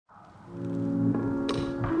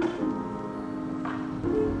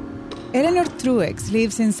Eleanor Truex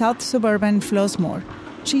lives in south suburban Flossmoor.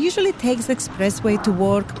 She usually takes the expressway to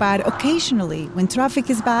work, but occasionally, when traffic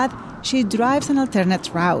is bad, she drives an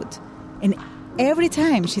alternate route. And every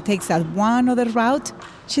time she takes that one other route,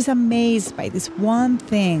 she's amazed by this one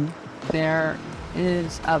thing. There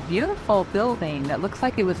is a beautiful building that looks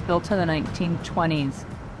like it was built in the 1920s.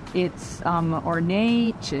 It's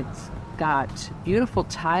ornate, it's got beautiful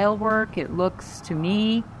tile work. It looks, to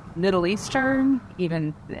me, Middle Eastern,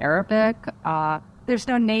 even Arabic. There's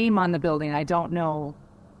no name on the building. I don't know,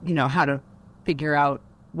 how to figure out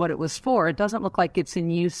what it was for. It doesn't look like it's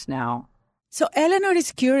in use now. So Eleanor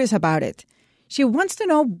is curious about it. She wants to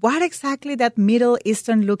know what exactly that Middle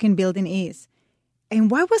Eastern-looking building is.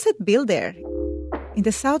 And why was it built there, in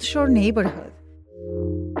the South Shore neighborhood?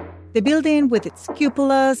 The building with its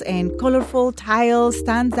cupolas and colorful tiles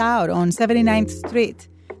stands out on 79th Street.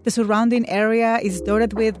 The surrounding area is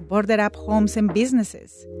dotted with boarded-up homes and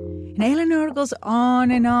businesses. And Eleanor goes on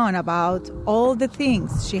and on about all the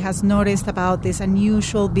things she has noticed about this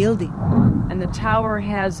unusual building. And the tower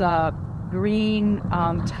has a green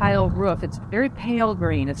tile roof. It's very pale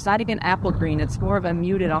green. It's not even apple green. It's more of a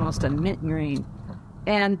muted, almost a mint green.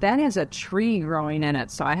 And that has a tree growing in it.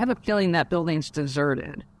 So I have a feeling that building's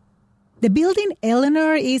deserted. The building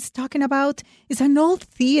Eleanor is talking about is an old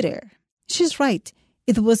theater. She's right.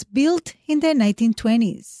 It was built in the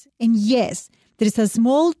 1920s. And yes, there is a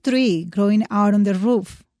small tree growing out on the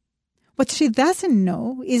roof. What she doesn't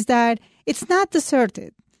know is that it's not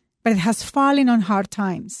deserted, but it has fallen on hard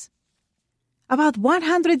times. About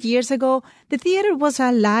 100 years ago, the theater was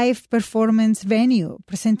a live performance venue,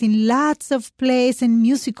 presenting lots of plays and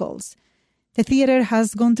musicals. The theater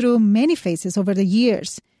has gone through many phases over the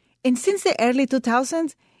years. And since the early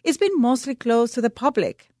 2000s, it's been mostly closed to the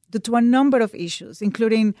public due to a number of issues,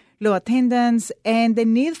 including low attendance and the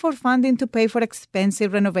need for funding to pay for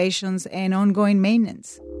expensive renovations and ongoing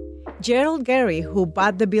maintenance. Gerald Gary, who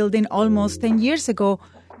bought the building almost 10 years ago,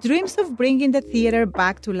 dreams of bringing the theater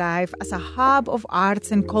back to life as a hub of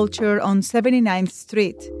arts and culture on 79th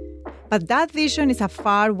Street. But that vision is a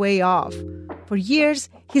far way off. For years,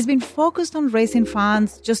 he's been focused on raising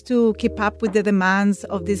funds just to keep up with the demands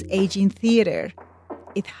of this aging theater.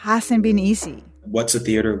 It hasn't been easy. What's a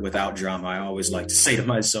theater without drama? I always like to say to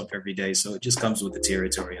myself every day, so it just comes with the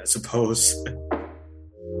territory, I suppose.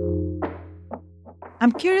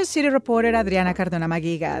 I'm Curious City reporter Adriana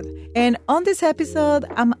Cardona-Magigad, and on this episode,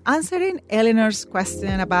 I'm answering Eleanor's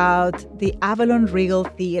question about the Avalon Regal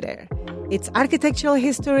Theater, its architectural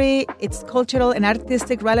history, its cultural and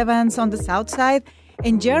artistic relevance on the South Side,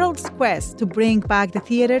 and Gerald's quest to bring back the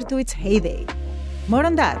theater to its heyday. More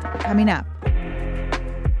on that coming up.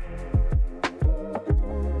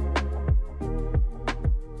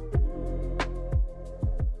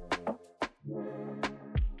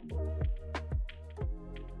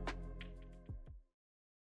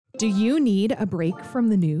 Do you need a break from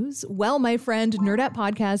the news? Well, my friend, Nerdette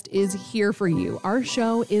Podcast is here for you. Our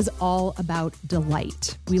show is all about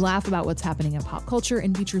delight. We laugh about what's happening in pop culture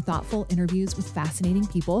and feature thoughtful interviews with fascinating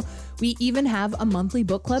people. We even have a monthly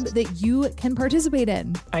book club that you can participate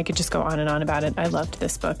in. I could just go on and on about it. I loved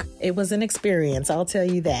this book. It was an experience, I'll tell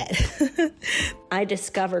you that. I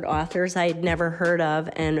discovered authors I'd never heard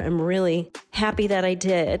of, and I'm really happy that I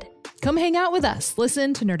did. Come hang out with us.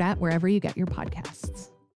 Listen to Nerdette wherever you get your podcasts.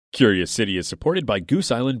 Curious City is supported by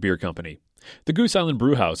Goose Island Beer Company. The Goose Island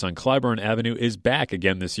Brewhouse on Clybourne Avenue is back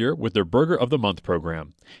again this year with their Burger of the Month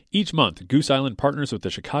program. Each month, Goose Island partners with the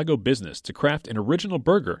Chicago business to craft an original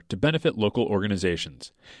burger to benefit local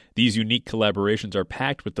organizations. These unique collaborations are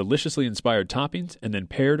packed with deliciously inspired toppings and then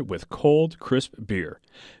paired with cold, crisp beer.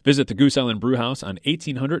 Visit the Goose Island Brewhouse on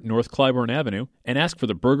 1800 North Clybourne Avenue and ask for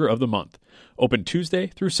the Burger of the Month. Open Tuesday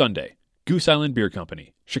through Sunday. Goose Island Beer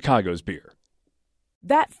Company, Chicago's beer.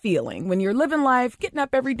 That feeling when you're living life, getting up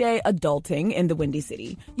every day, adulting in the Windy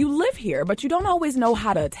City. You live here, but you don't always know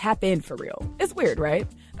how to tap in for real. It's weird, right?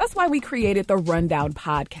 That's why we created the Rundown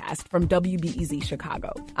podcast from WBEZ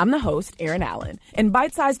Chicago. I'm the host, Erin Allen. In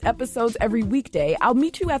bite-sized episodes every weekday, I'll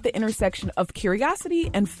meet you at the intersection of curiosity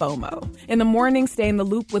and FOMO. In the morning, stay in the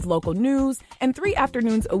loop with local news, and 3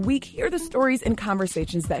 afternoons a week, hear the stories and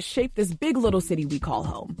conversations that shape this big little city we call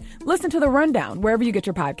home. Listen to the Rundown wherever you get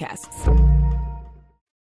your podcasts.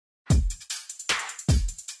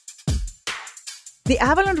 The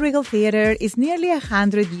Avalon Regal Theater is nearly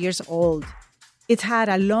 100 years old. It had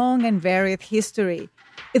a long and varied history.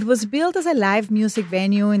 It was built as a live music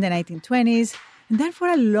venue in the 1920s, and then for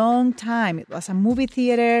a long time it was a movie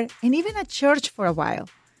theater and even a church for a while,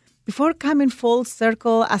 before coming full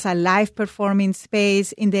circle as a live performing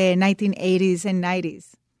space in the 1980s and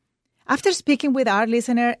 90s. After speaking with our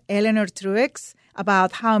listener, Eleanor Truex,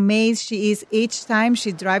 about how amazed she is each time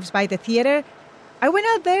she drives by the theater, I went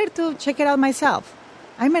out there to check it out myself.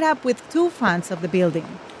 I met up with two fans of the building.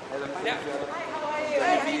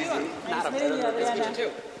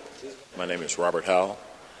 My name is Robert Howell.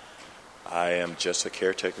 I am just a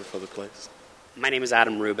caretaker for the place. My name is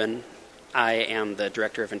Adam Rubin. I am the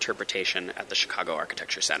Director of Interpretation at the Chicago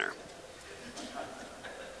Architecture Center.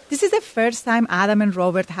 This is the first time Adam and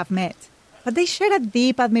Robert have met, but they share a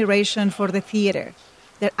deep admiration for the theater.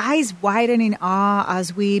 Their eyes widen in awe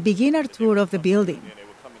as we begin our tour of the building.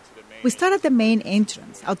 We start at the main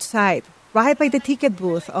entrance, outside, right by the ticket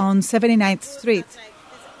booth on 79th Street,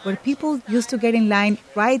 where people used to get in line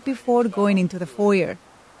right before going into the foyer.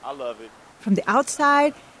 I love it. From the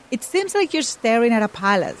outside, it seems like you're staring at a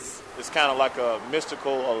palace. It's kind of like a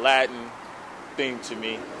mystical Aladdin thing to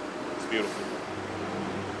me. It's beautiful.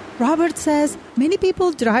 Robert says many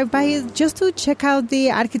people drive by it just to check out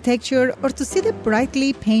the architecture or to see the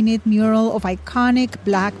brightly painted mural of iconic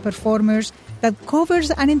black performers that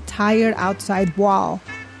covers an entire outside wall,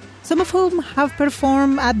 some of whom have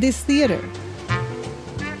performed at this theater.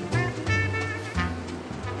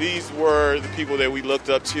 These were the people that we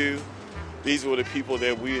looked up to. These were the people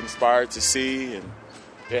that we inspired to see, and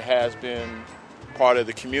it has been part of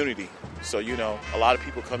the community. So, a lot of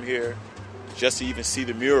people come here just to even see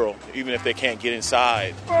the mural, even if they can't get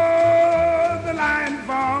inside. Oh, the line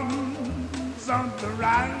forms on the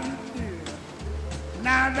right.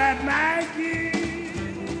 Now that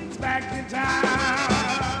Maggie's back in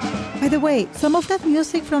town. By the way, some of that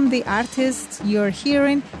music from the artists you're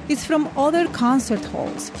hearing is from other concert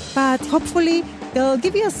halls, but hopefully they'll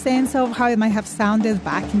give you a sense of how it might have sounded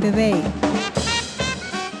back in the day.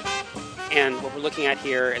 And what we're looking at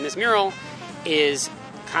here in this mural is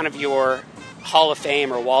kind of your Hall of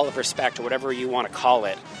Fame or Wall of Respect or whatever you want to call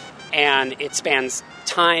it. And it spans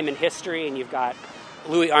time and history, and you've got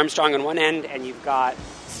Louis Armstrong on one end, and you've got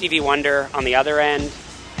Stevie Wonder on the other end,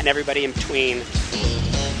 and everybody in between.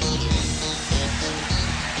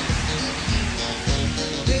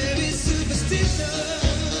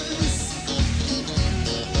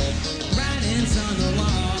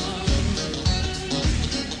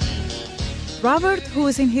 Robert, who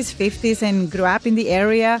is in his 50s and grew up in the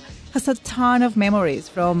area, has a ton of memories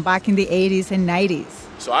from back in the 80s and 90s.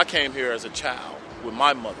 So I came here as a child with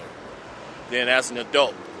my mother. Then as an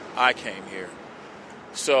adult, I came here.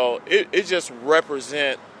 So it just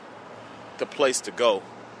represents the place to go,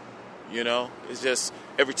 It's just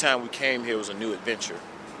every time we came here was a new adventure.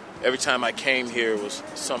 Every time I came here was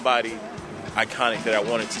somebody iconic that I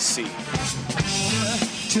wanted to see.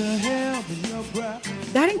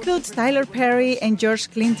 That includes Tyler Perry and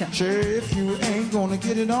George Clinton. Sure, if you ain't gonna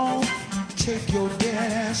get it on, take your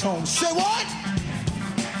dead ass home. Say what?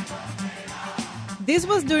 This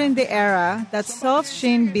was during the era that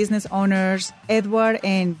soft-skinned business owners Edward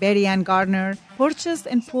and Betty Ann Gardner purchased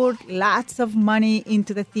and poured lots of money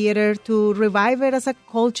into the theater to revive it as a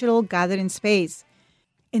cultural gathering space.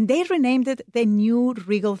 And they renamed it the New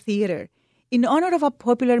Regal Theater in honor of a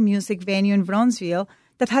popular music venue in Bronzeville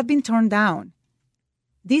that had been torn down.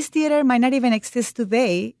 This theater might not even exist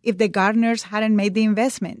today if the Gardners hadn't made the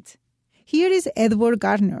investment. Here is Edward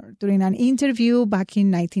Gardner during an interview back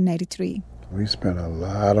in 1993. We spent a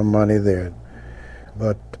lot of money there,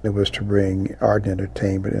 but it was to bring art and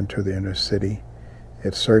entertainment into the inner city.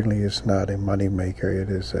 It certainly is not a moneymaker.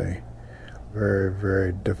 It is a very,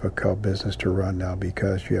 very difficult business to run now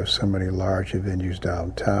because you have so many large venues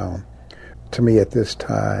downtown. To me, at this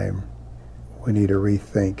time, we need to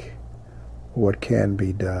rethink what can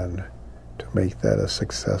be done to make that a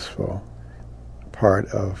successful part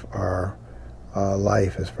of our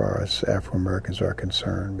life as far as Afro-Americans are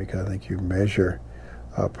concerned, because I think you measure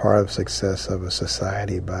part of success of a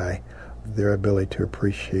society by their ability to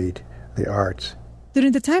appreciate the arts.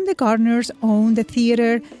 During the time the Gardners owned the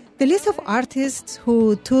theater, the list of artists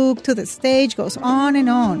who took to the stage goes on and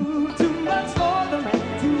on.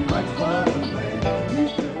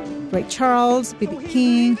 Ray Charles, B.B.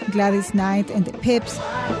 King, Gladys Knight and the Pips.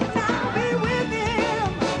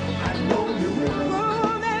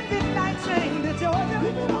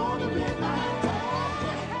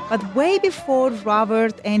 But way before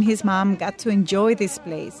Robert and his mom got to enjoy this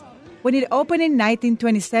place, when it opened in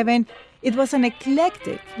 1927, it was an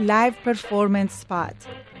eclectic live performance spot.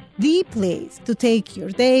 The place to take your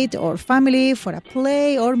date or family for a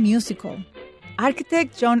play or musical.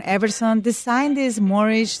 Architect John Everson designed this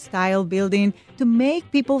Moorish-style building to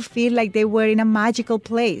make people feel like they were in a magical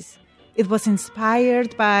place. It was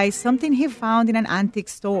inspired by something he found in an antique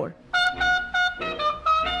store.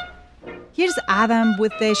 Here's Adam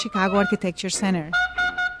with the Chicago Architecture Center.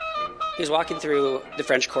 He was walking through the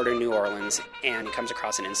French Quarter in New Orleans, and he comes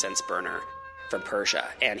across an incense burner from Persia,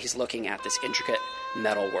 and he's looking at this intricate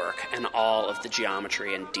metalwork and all of the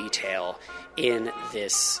geometry and detail in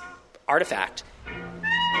this artifact.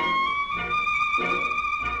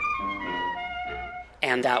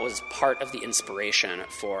 And that was part of the inspiration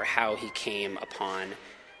for how he came upon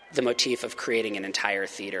the motif of creating an entire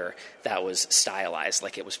theater that was stylized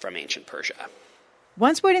like it was from ancient Persia.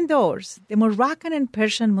 Once we're indoors, the Moroccan and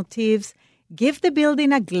Persian motifs give the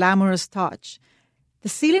building a glamorous touch. The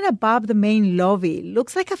ceiling above the main lobby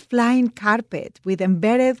looks like a flying carpet with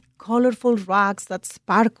embedded, colorful rocks that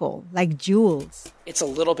sparkle like jewels. It's a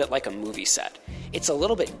little bit like a movie set. It's a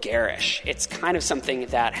little bit garish. It's kind of something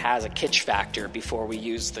that has a kitsch factor before we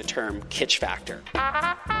use the term kitsch factor.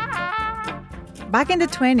 Back in the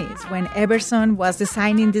 20s, when Eberson was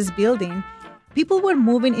designing this building, people were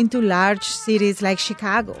moving into large cities like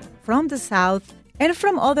Chicago from the South and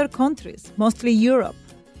from other countries, mostly Europe.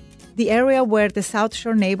 The area where the South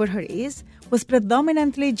Shore neighborhood is was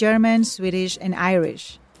predominantly German, Swedish, and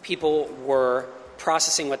Irish. People were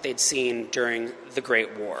processing what they'd seen during the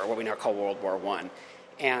Great War, what we now call World War I.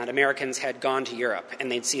 And Americans had gone to Europe,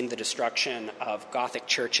 and they'd seen the destruction of Gothic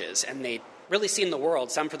churches, and they'd really seen the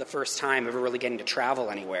world, some for the first time, ever really getting to travel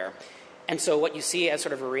anywhere. And so what you see as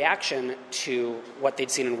sort of a reaction to what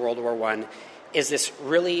they'd seen in World War I is this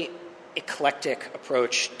really eclectic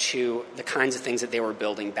approach to the kinds of things that they were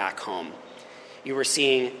building back home. You were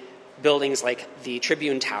seeing buildings like the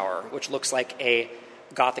Tribune Tower, which looks like a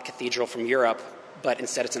Gothic cathedral from Europe, but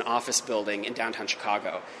instead it's an office building in downtown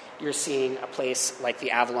Chicago. You're seeing a place like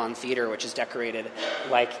the Avalon Theater, which is decorated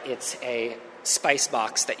like it's a spice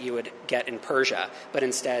box that you would get in Persia, but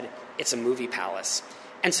instead it's a movie palace.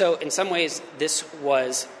 And so in some ways, this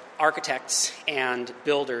was architects and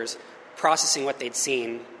builders processing what they'd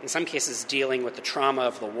seen, in some cases dealing with the trauma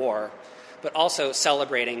of the war, but also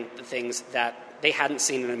celebrating the things that they hadn't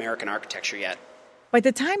seen in American architecture yet. By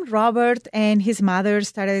the time Robert and his mother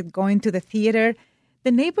started going to the theater,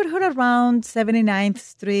 the neighborhood around 79th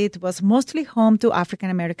Street was mostly home to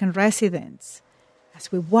African-American residents.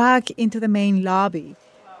 As we walk into the main lobby,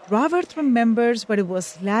 Robert remembers what it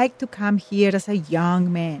was like to come here as a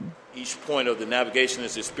young man. Each point of the navigation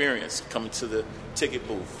is experience, coming to the ticket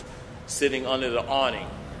booth, sitting under the awning,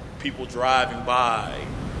 people driving by,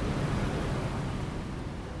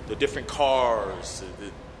 the different cars,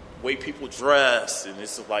 the way people dress, and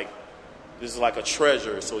this is like a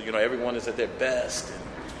treasure. So, everyone is at their best, and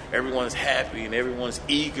everyone's happy, and everyone's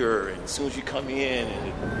eager, and as soon as you come in,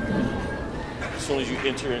 and as soon as you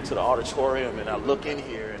enter into the auditorium, and I look in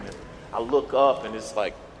here, and I look up, and this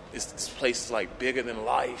place is like bigger than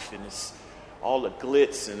life, and it's all the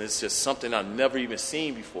glitz, and it's just something I've never even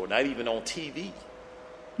seen before, not even on TV.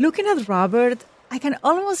 Looking at Robert, I can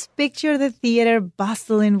almost picture the theater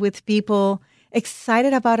bustling with people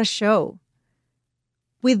excited about a show.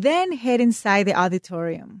 We then head inside the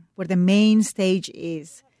auditorium, where the main stage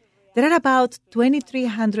is. There are about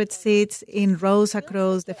 2,300 seats in rows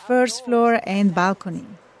across the first floor and balcony.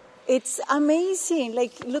 It's amazing.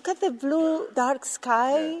 Look at the blue, dark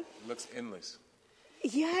sky. Yeah, it looks endless.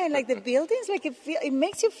 Yeah, and the buildings, it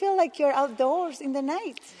makes you feel like you're outdoors in the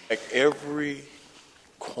night. Like every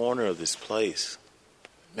corner of this place,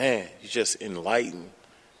 man, you just enlightened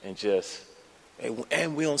and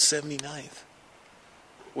and we're on 79th.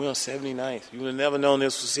 We're on 79th. You would have never known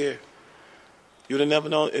this was here. You would have never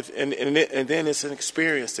known, and then it's an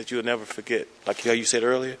experience that you'll never forget. Like how you said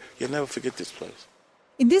earlier, you'll never forget this place.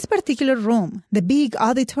 In this particular room, the big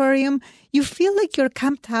auditorium, you feel like you're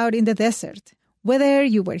camped out in the desert, whether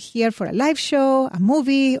you were here for a live show, a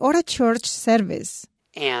movie, or a church service.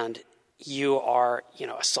 And you are,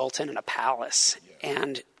 a sultan in a palace,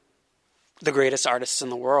 and the greatest artists in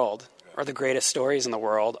the world, or the greatest stories in the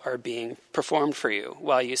world, are being performed for you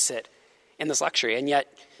while you sit in this luxury. And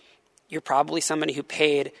yet, you're probably somebody who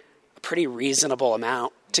paid a pretty reasonable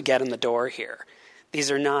amount to get in the door here.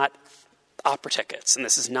 These are not opera tickets, and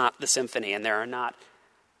this is not the symphony, and there are not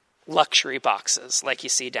luxury boxes like you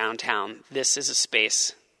see downtown. This is a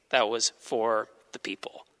space that was for the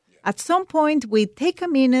people. At some point, we take a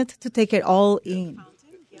minute to take it all in.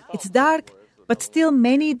 It's dark, but still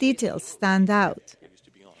many details stand out,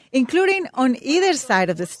 including on either side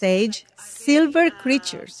of the stage, silver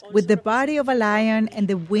creatures with the body of a lion and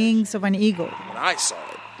the wings of an eagle. When I saw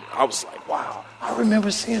it, I was like, wow, I remember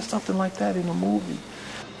seeing something like that in a movie.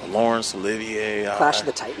 Laurence Olivier. Clash of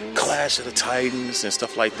the Titans. Clash of the Titans and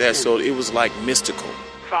stuff like that. So it was like mystical.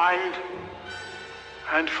 Find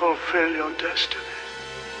and fulfill your destiny.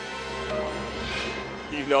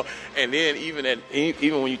 you know. And then even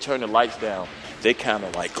when you turn the lights down, they kind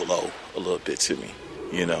of like glow a little bit to me,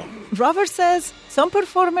 you know. Robert says some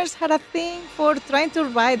performers had a thing for trying to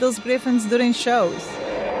ride those griffins during shows.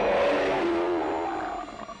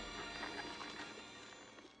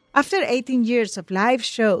 After 18 years of live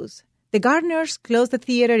shows, the Gardners closed the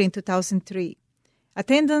theater in 2003.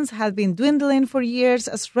 Attendance had been dwindling for years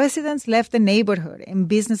as residents left the neighborhood and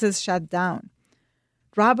businesses shut down.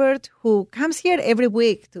 Robert, who comes here every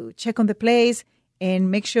week to check on the place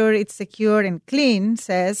and make sure it's secure and clean,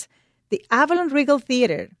 says the Avalon Regal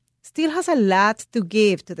Theater still has a lot to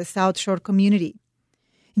give to the South Shore community.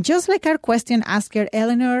 Just like our question asker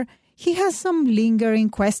Eleanor, he has some lingering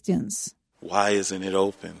questions. Why isn't it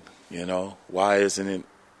open? You know, why isn't it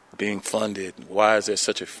being funded? Why is there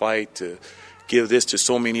such a fight to give this to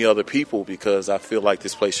so many other people? Because I feel like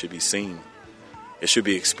this place should be seen. It should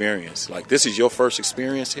be experienced. Like, this is your first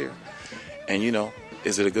experience here. And, you know,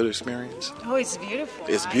 is it a good experience? Oh, it's beautiful.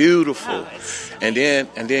 It's beautiful. And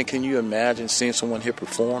then can you imagine seeing someone here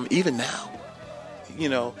perform? Even now, you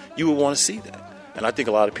know, you would want to see that. And I think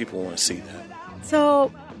a lot of people want to see that.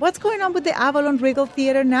 So what's going on with the Avalon Regal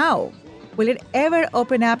Theater now? Will it ever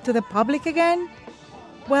open up to the public again?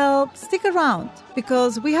 Well, stick around,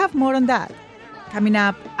 because we have more on that coming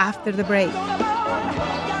up after the break.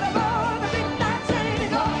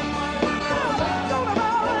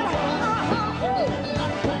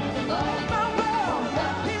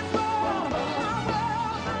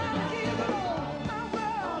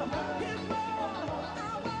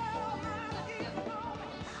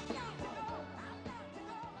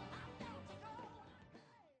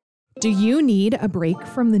 Do you need a break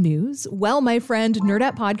from the news? Well, my friend,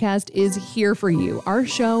 Nerdette Podcast is here for you. Our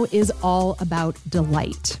show is all about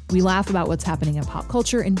delight. We laugh about what's happening in pop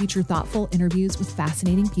culture and feature thoughtful interviews with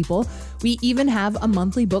fascinating people. We even have a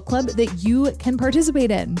monthly book club that you can participate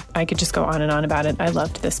in. I could just go on and on about it. I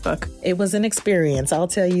loved this book. It was an experience, I'll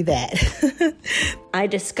tell you that. I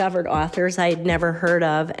discovered authors I'd never heard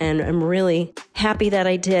of, and I'm really happy that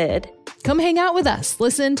I did. Come hang out with us.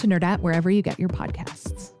 Listen to Nerdette wherever you get your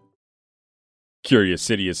podcasts. Curious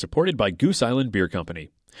City is supported by Goose Island Beer Company.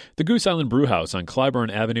 The Goose Island Brewhouse on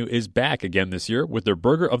Clybourne Avenue is back again this year with their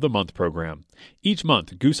Burger of the Month program. Each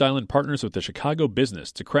month, Goose Island partners with the Chicago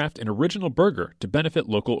business to craft an original burger to benefit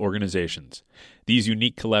local organizations. These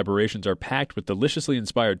unique collaborations are packed with deliciously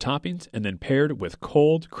inspired toppings and then paired with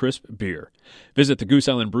cold, crisp beer. Visit the Goose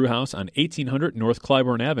Island Brewhouse on 1800 North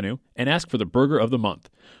Clybourne Avenue and ask for the Burger of the Month.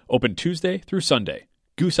 Open Tuesday through Sunday.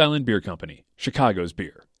 Goose Island Beer Company, Chicago's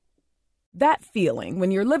beer. That feeling when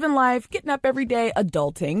you're living life, getting up every day,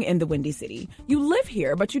 adulting in the Windy City. You live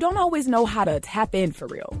here, but you don't always know how to tap in for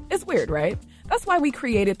real. It's weird, right? That's why we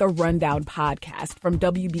created the Rundown podcast from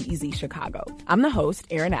WBEZ Chicago. I'm the host,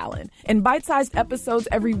 Erin Allen. In bite-sized episodes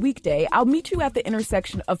every weekday, I'll meet you at the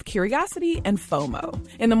intersection of curiosity and FOMO.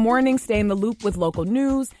 In the morning, stay in the loop with local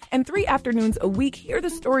news, and 3 afternoons a week, hear the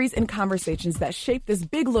stories and conversations that shape this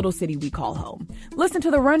big little city we call home. Listen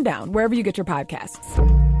to the Rundown wherever you get your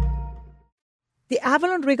podcasts. The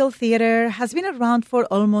Avalon Regal Theater has been around for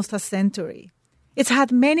almost a century. It's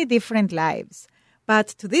had many different lives, but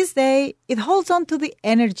to this day, it holds on to the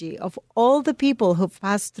energy of all the people who've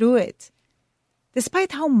passed through it.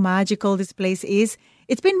 Despite how magical this place is,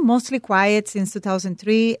 it's been mostly quiet since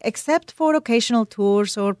 2003, except for occasional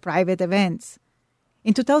tours or private events.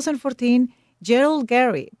 In 2014, Gerald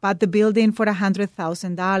Gary bought the building for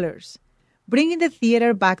 $100,000. Bringing the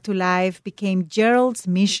theater back to life became Gerald's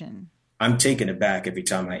mission. I'm taken aback every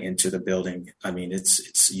time I enter the building. I mean,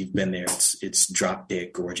 it's you've been there. It's drop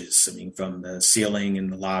dead gorgeous. I mean, from the ceiling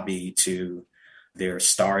in the lobby to there are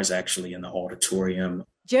stars actually in the auditorium.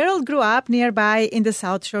 Gerald grew up nearby in the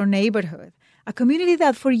South Shore neighborhood, a community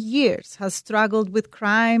that for years has struggled with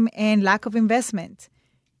crime and lack of investment.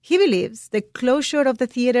 He believes the closure of the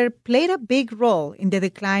theater played a big role in the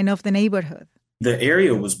decline of the neighborhood. The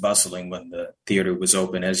area was bustling when the theater was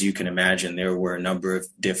open. As you can imagine, there were a number of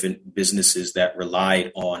different businesses that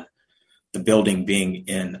relied on the building being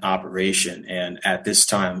in operation. And at this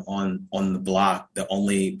time on the block, the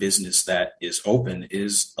only business that is open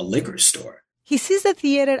is a liquor store. He sees the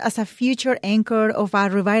theater as a future anchor of a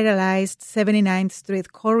revitalized 79th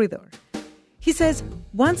Street corridor. He says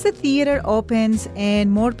once the theater opens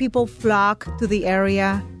and more people flock to the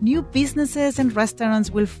area, new businesses and restaurants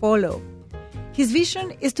will follow. His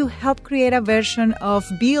vision is to help create a version of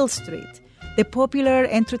Beale Street, the popular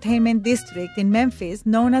entertainment district in Memphis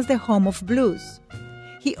known as the home of blues.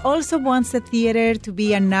 He also wants the theater to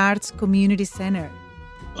be an arts community center.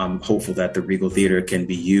 I'm hopeful that the Regal Theater can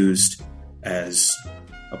be used as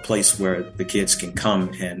a place where the kids can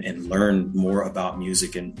come and learn more about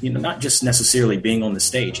music and, not just necessarily being on the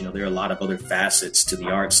stage. There are a lot of other facets to the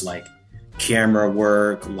arts like camera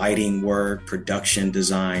work, lighting work, production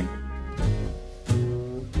design.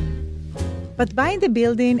 But buying the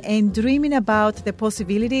building and dreaming about the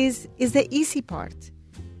possibilities is the easy part.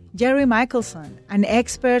 Jerry Michelson, an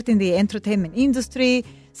expert in the entertainment industry,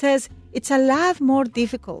 says it's a lot more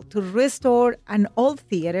difficult to restore an old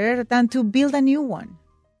theater than to build a new one.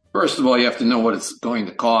 First of all, you have to know what it's going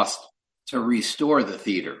to cost to restore the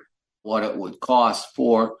theater, what it would cost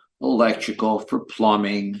for electrical, for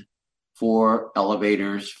plumbing, for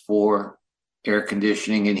elevators, for air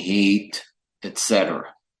conditioning and heat,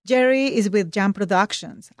 etc. Jerry is with Jam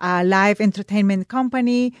Productions, a live entertainment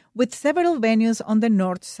company with several venues on the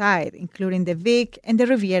north side, including the Vic and the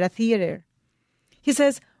Riviera Theater. He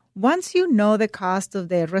says, once you know the cost of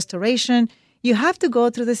the restoration, you have to go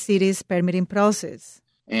through the city's permitting process.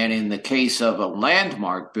 And in the case of a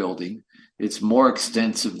landmark building, it's more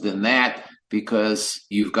extensive than that because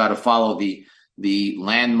you've got to follow the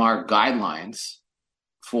landmark guidelines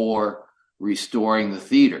for restoring the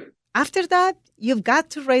theater. After that, you've got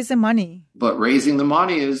to raise the money. But raising the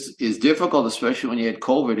money is difficult, especially when you had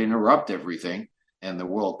COVID interrupt everything and the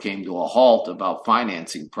world came to a halt about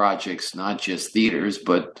financing projects, not just theaters,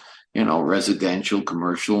 but, residential,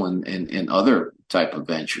 commercial, and other type of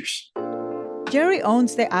ventures. Jerry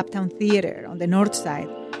owns the Uptown Theater on the north side,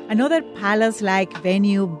 another palace-like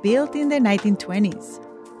venue built in the 1920s.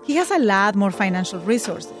 He has a lot more financial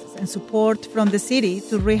resources and support from the city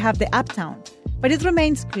to rehab the Uptown, but it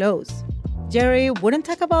remains closed. Jerry wouldn't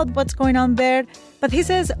talk about what's going on there, but he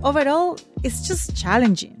says overall, it's just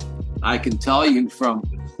challenging. I can tell you from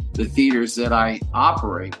the theaters that I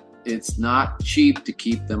operate, it's not cheap to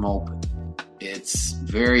keep them open. It's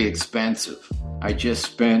very expensive. I just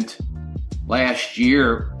spent last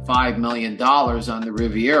year $5 million on the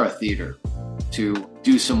Riviera Theater to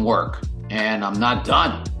do some work, and I'm not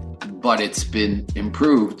done, but it's been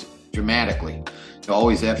improved dramatically. You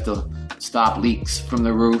always have to stop leaks from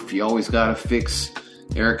the roof. You always got to fix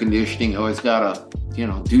air conditioning. You always got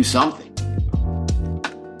to, do something.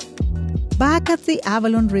 Back at the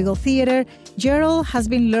Avalon Regal Theater, Gerald has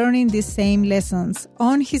been learning these same lessons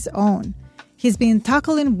on his own. He's been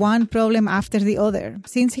tackling one problem after the other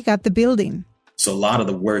since he got the building. So a lot of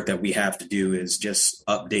the work that we have to do is just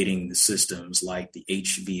updating the systems like the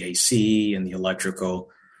HVAC and the electrical,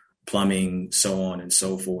 plumbing, so on and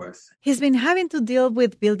so forth. He's been having to deal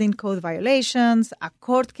with building code violations, a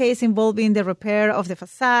court case involving the repair of the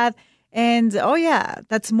facade, and,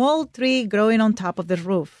 that small tree growing on top of the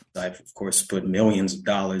roof. I've, of course, put millions of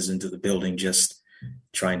dollars into the building just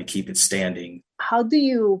trying to keep it standing. How do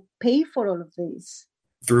you pay for all of this?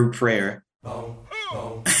 Through prayer.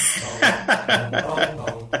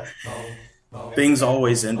 Things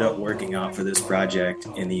always end up working out for this project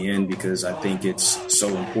in the end because I think it's so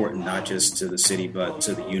important, not just to the city, but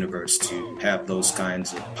to the universe to have those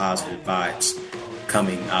kinds of positive vibes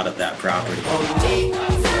coming out of that property.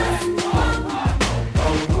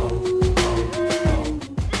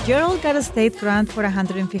 Gerald got a state grant for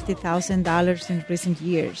 $150,000 in recent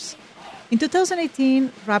years. In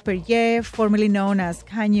 2018, rapper Ye, formerly known as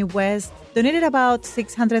Kanye West, donated about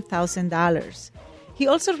 $600,000. He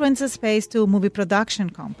also rents a space to movie production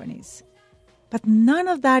companies. But none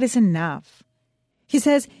of that is enough. He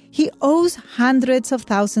says he owes hundreds of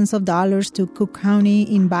thousands of dollars to Cook County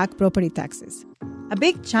in back property taxes. A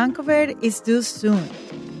big chunk of it is due soon.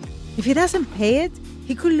 If he doesn't pay it,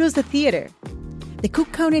 he could lose the theater. The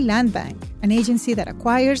Cook County Land Bank, an agency that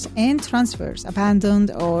acquires and transfers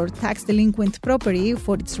abandoned or tax-delinquent property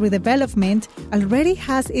for its redevelopment, already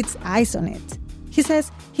has its eyes on it. He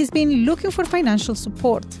says he's been looking for financial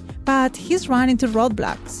support, but he's run into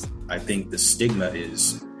roadblocks. I think the stigma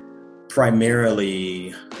is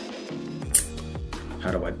primarily,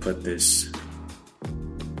 how do I put this?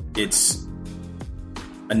 It's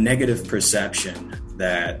a negative perception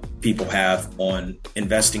that people have on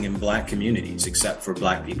investing in Black communities, except for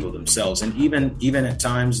Black people themselves. And even at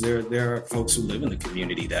times, there are folks who live in the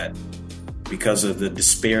community that, because of the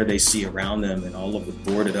despair they see around them and all of the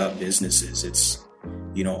boarded up businesses, it's,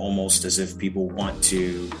 almost as if people want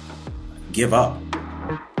to give up.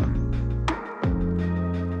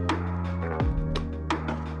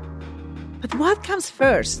 But what comes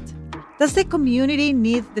first? Does the community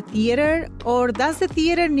need the theater, or does the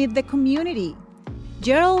theater need the community?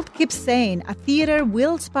 Gerald keeps saying a theater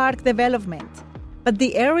will spark development, but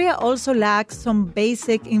the area also lacks some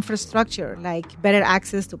basic infrastructure like better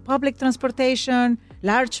access to public transportation,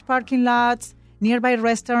 large parking lots, nearby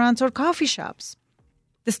restaurants or coffee shops.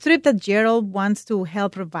 The strip that Gerald wants to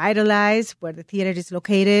help revitalize, where the theater is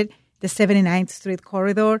located, the 79th Street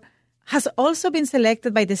corridor, has also been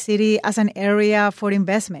selected by the city as an area for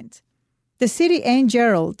investment. The city and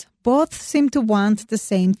Gerald both seem to want the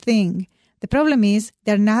same thing. The problem is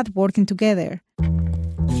they're not working together.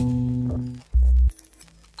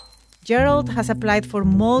 Gerald has applied for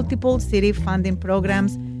multiple city funding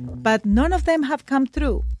programs, but none of them have come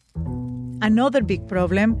through. Another big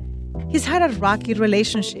problem, he's had a rocky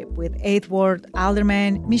relationship with 8th Ward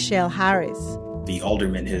Alderman Michelle Harris. The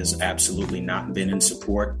alderman has absolutely not been in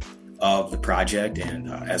support of the project, and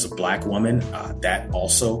as a Black woman, that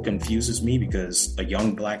also confuses me because a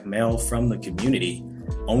young Black male from the community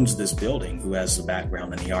owns this building who has a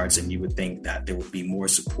background in the arts, and you would think that there would be more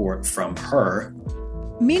support from her.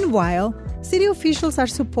 Meanwhile, city officials are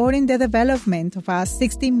supporting the development of a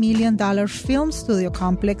 $60 million film studio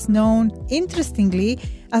complex known, interestingly,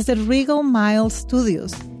 as the Regal Mile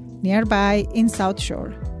Studios, nearby in South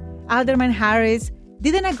Shore. Alderman Harris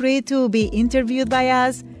didn't agree to be interviewed by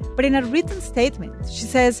us, but in a written statement, she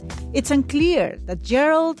says it's unclear that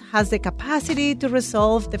Gerald has the capacity to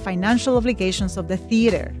resolve the financial obligations of the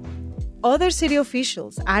theater. Other city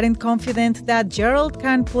officials aren't confident that Gerald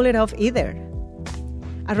can pull it off either.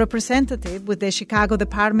 A representative with the Chicago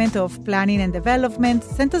Department of Planning and Development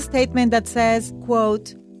sent a statement that says,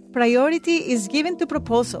 quote, "Priority is given to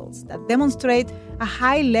proposals that demonstrate a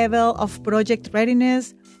high level of project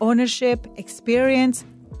readiness, ownership, experience,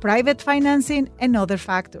 private financing, and other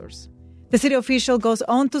factors." The city official goes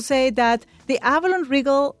on to say that the Avalon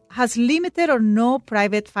Regal has limited or no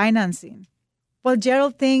private financing. While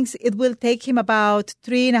Gerald thinks it will take him about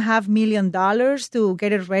 $3.5 million to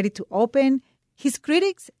get it ready to open, his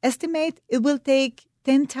critics estimate it will take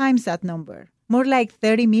 10 times that number, more like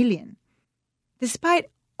 $30 million. Despite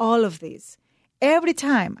all of this, every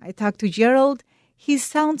time I talk to Gerald, he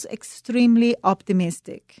sounds extremely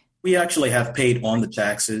optimistic. We actually have paid on the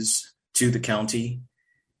taxes to the county,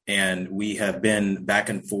 and we have been back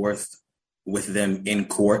and forth with them in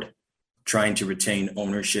court trying to retain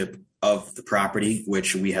ownership of the property,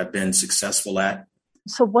 which we have been successful at.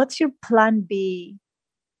 So what's your plan B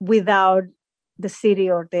without the city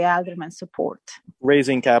or the alderman support?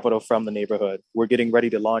 Raising capital from the neighborhood. We're getting ready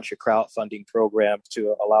to launch a crowdfunding program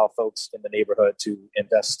to allow folks in the neighborhood to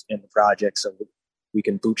invest in the project so we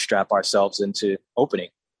can bootstrap ourselves into opening.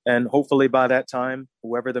 And hopefully by that time,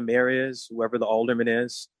 whoever the mayor is, whoever the alderman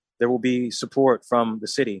is, there will be support from the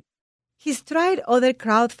city. He's tried other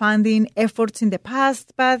crowdfunding efforts in the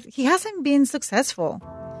past, but he hasn't been successful.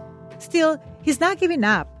 Still, he's not giving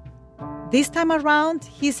up. This time around,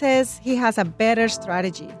 he says he has a better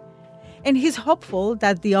strategy. And he's hopeful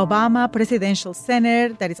that the Obama Presidential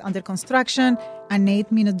Center that is under construction, an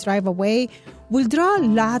 8-minute drive away, will draw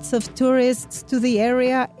lots of tourists to the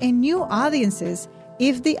area and new audiences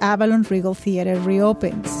if the Avalon Regal Theater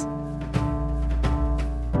reopens.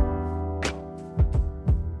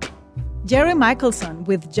 Jerry Michelson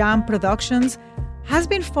with Jam Productions has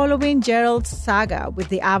been following Gerald's saga with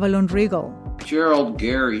the Avalon Regal. Gerald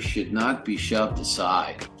Gary should not be shoved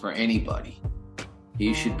aside for anybody.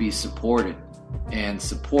 He should be supported, and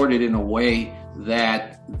supported in a way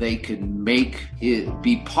that they can make it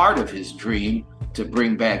be part of his dream to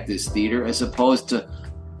bring back this theater, as opposed to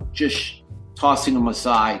just tossing him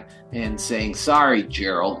aside and saying, "Sorry,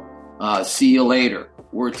 Gerald, see you later.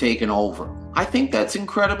 We're taking over." I think that's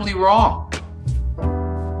incredibly wrong.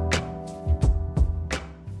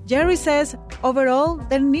 Jerry says, overall,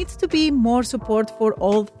 there needs to be more support for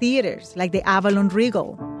old theaters like the Avalon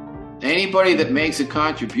Regal. Anybody that makes a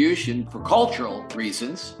contribution for cultural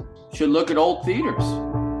reasons should look at old theaters.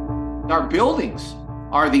 Our buildings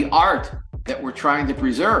are the art that we're trying to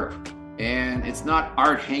preserve. And it's not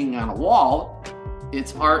art hanging on a wall.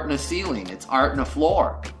 It's art in a ceiling. It's art in a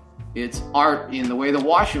floor. It's art in the way the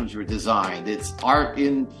washrooms were designed. It's art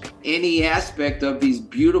in any aspect of these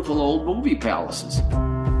beautiful old movie palaces.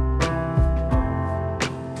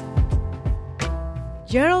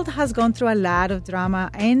 Gerald has gone through a lot of drama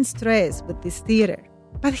and stress with this theater,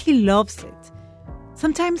 but he loves it.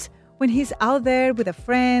 Sometimes when he's out there with a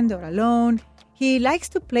friend or alone, he likes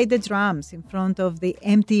to play the drums in front of the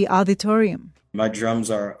empty auditorium. My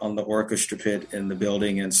drums are on the orchestra pit in the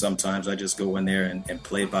building, and sometimes I just go in there and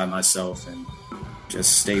play by myself and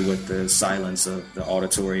just stay with the silence of the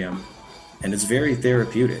auditorium. And it's very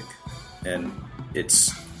therapeutic, and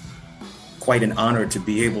it's quite an honor to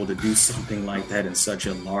be able to do something like that in such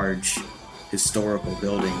a large historical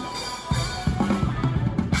building.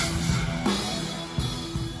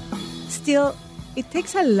 Still, it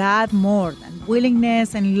takes a lot more than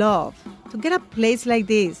willingness and love to get a place like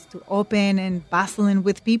this to open and bustling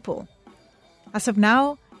with people? As of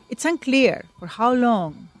now, it's unclear for how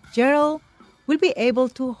long Gerald will be able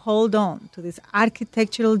to hold on to this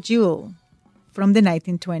architectural jewel from the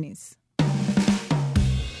 1920s.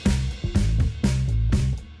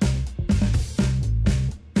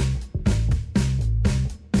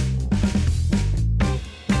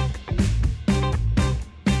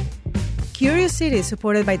 Curious City is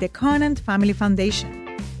supported by the Conant Family Foundation.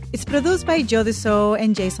 It's produced by Joe Dussault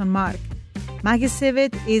and Jason Mark. Maggie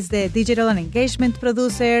Sivitt is the digital and engagement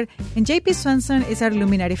producer, and JP Swenson is our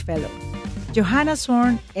Luminary Fellow. Johanna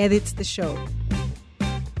Sworn edits the show.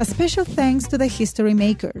 A special thanks to the History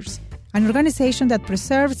Makers, an organization that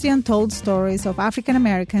preserves the untold stories of African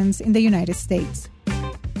Americans in the United States.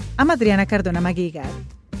 I'm Adriana Cardona Maguigad.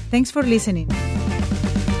 Thanks for listening.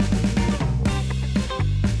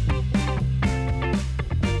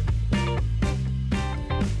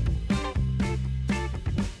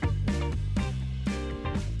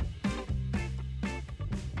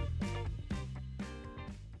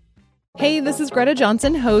 Hey, this is Greta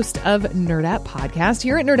Johnson, host of Nerdette Podcast.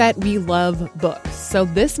 Here at Nerdette, we love books. So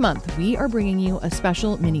this month, we are bringing you a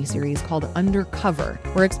special miniseries called Undercover.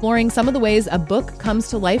 We're exploring some of the ways a book comes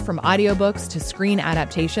to life, from audiobooks to screen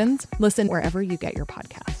adaptations. Listen wherever you get your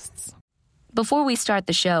podcasts. Before we start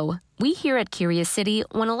the show, we here at Curious City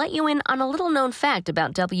want to let you in on a little-known fact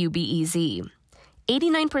about WBEZ.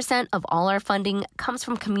 89% of all our funding comes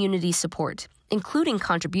from community support, including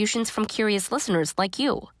contributions from curious listeners like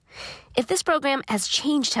you. If this program has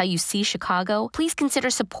changed how you see Chicago, please consider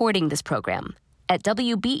supporting this program at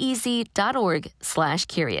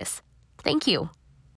wbez.org/curious. Thank you.